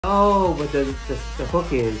Oh, but the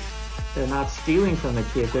hook is they're not stealing from the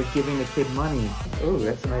kid, they're giving the kid money. Oh,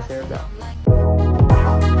 that's a nice haircut.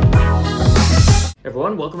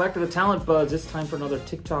 Everyone, welcome back to the Talent Buzz. It's time for another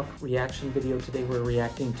TikTok reaction video. Today we're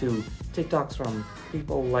reacting to TikToks from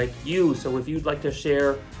people like you. So if you'd like to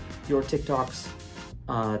share your TikToks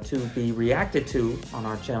to be reacted to on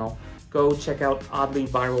our channel, go check out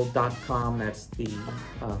oddlyviral.com. That's the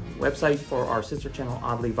website for our sister channel,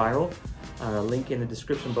 Oddly Viral. Link in the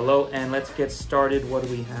description below. And let's get started. What do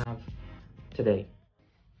we have today?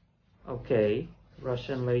 Okay,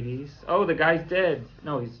 Russian ladies. Oh, the guy's dead.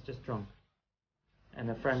 No, he's just drunk. And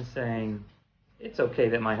the friend's saying, it's okay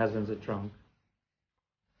that my husband's a drunk.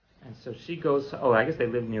 And so she goes, oh, I guess they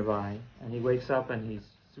live nearby. And he wakes up and he's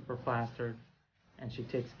super plastered. And she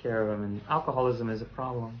takes care of him. And alcoholism is a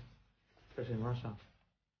problem, especially in Russia.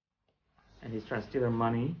 And he's trying to steal her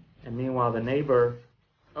money. And meanwhile, the neighbor,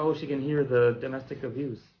 oh, she can hear the domestic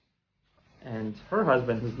abuse. And her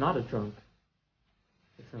husband, who's not a drunk,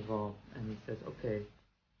 gets involved. And he says, okay,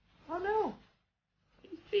 oh no,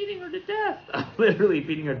 he's beating her to death. Literally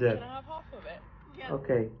beating her to death. Can I have half of it? Yeah.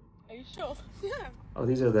 Okay. Are you sure? Yeah. Oh,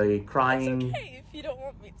 these are the crying. It's okay if you don't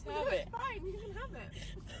want me to have it. It's fine, you can have it.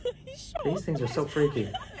 Are you sure? These things are so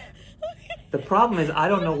freaky. The problem is I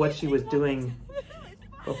don't know what she was doing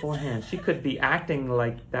beforehand. She could be acting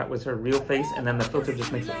like that was her real face and then the filter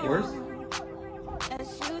just makes it worse.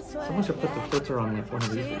 Someone should put the filter on one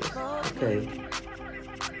of these videos. Okay.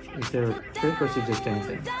 Is there a trick or is she just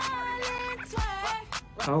dancing?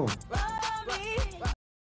 Oh.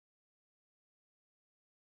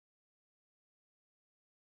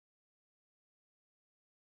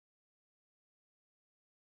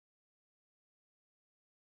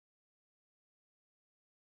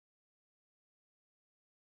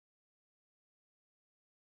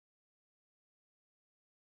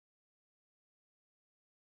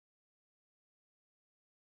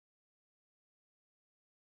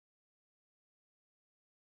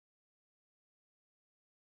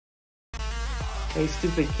 Hey,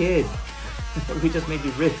 stupid kid, we just made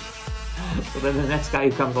you rich. So then the next guy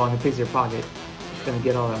who comes along and picks your pocket is gonna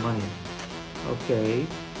get all that money. Okay,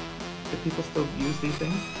 do people still use these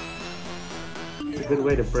things? It's a good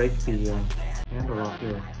way to break the handle off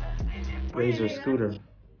your Razor scooter.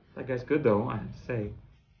 That guy's good though, I have to say.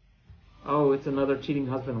 Oh, it's another cheating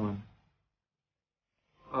husband one.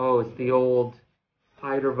 Oh, it's the old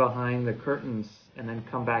hide her behind the curtains and then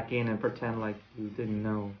come back in and pretend like you didn't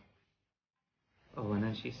know. Oh, and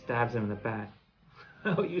then she stabs him in the back.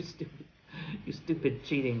 Oh, you stupid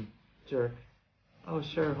cheating jerk. Oh,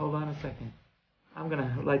 sure, hold on a second. I'm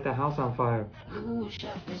gonna light the house on fire.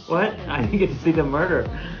 What? I didn't get to see the murder.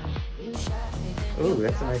 Ooh,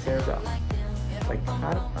 that's a nice haircut. Like,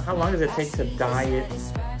 how long does it take to dye it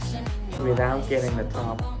without getting the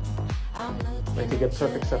top? Like, to get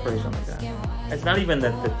perfect separation like that. It's not even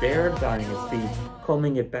that the hair dyeing, it's the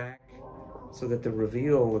combing it back so that the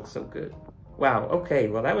reveal looks so good. Wow, okay,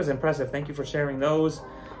 well that was impressive. Thank you for sharing those.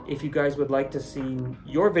 If you guys would like to see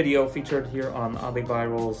your video featured here on Oddly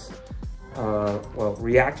Viral's,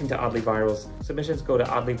 reacting to Oddly Viral's submissions, go to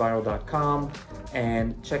oddlyviral.com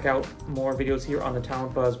and check out more videos here on the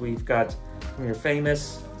Talent Buzz. We've got some of your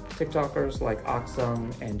famous TikTokers like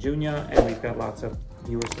Oxum and Junya, and we've got lots of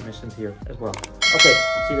viewer submissions here as well. Okay,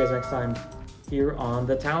 see you guys next time here on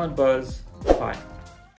the Talent Buzz. Bye.